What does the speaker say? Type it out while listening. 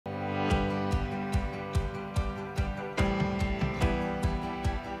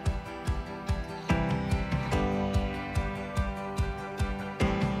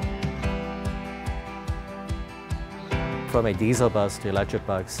from a diesel bus to electric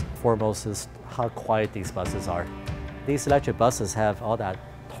bus, foremost is how quiet these buses are. These electric buses have all that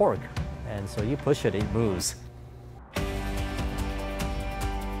torque, and so you push it, it moves.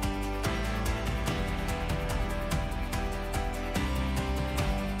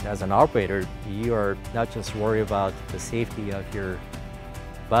 As an operator, you are not just worried about the safety of your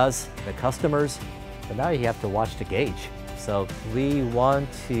bus, the customers, but now you have to watch the gauge. So we want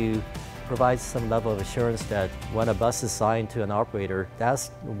to provide some level of assurance that when a bus is assigned to an operator, that's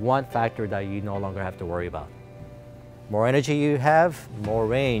one factor that you no longer have to worry about. More energy you have, more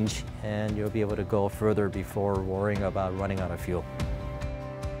range, and you'll be able to go further before worrying about running out of fuel.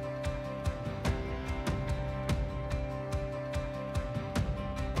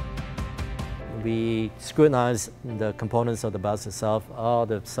 We scrutinize the components of the bus itself, all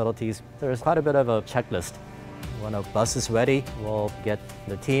the subtleties. There's quite a bit of a checklist. When a bus is ready, we'll get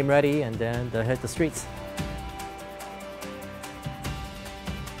the team ready and then they'll hit the streets.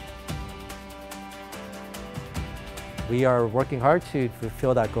 We are working hard to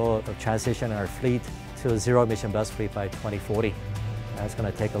fulfill that goal of transitioning our fleet to a zero-emission bus fleet by 2040. That's going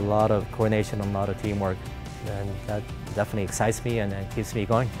to take a lot of coordination and a lot of teamwork, and that definitely excites me and keeps me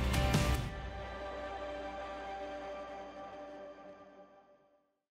going.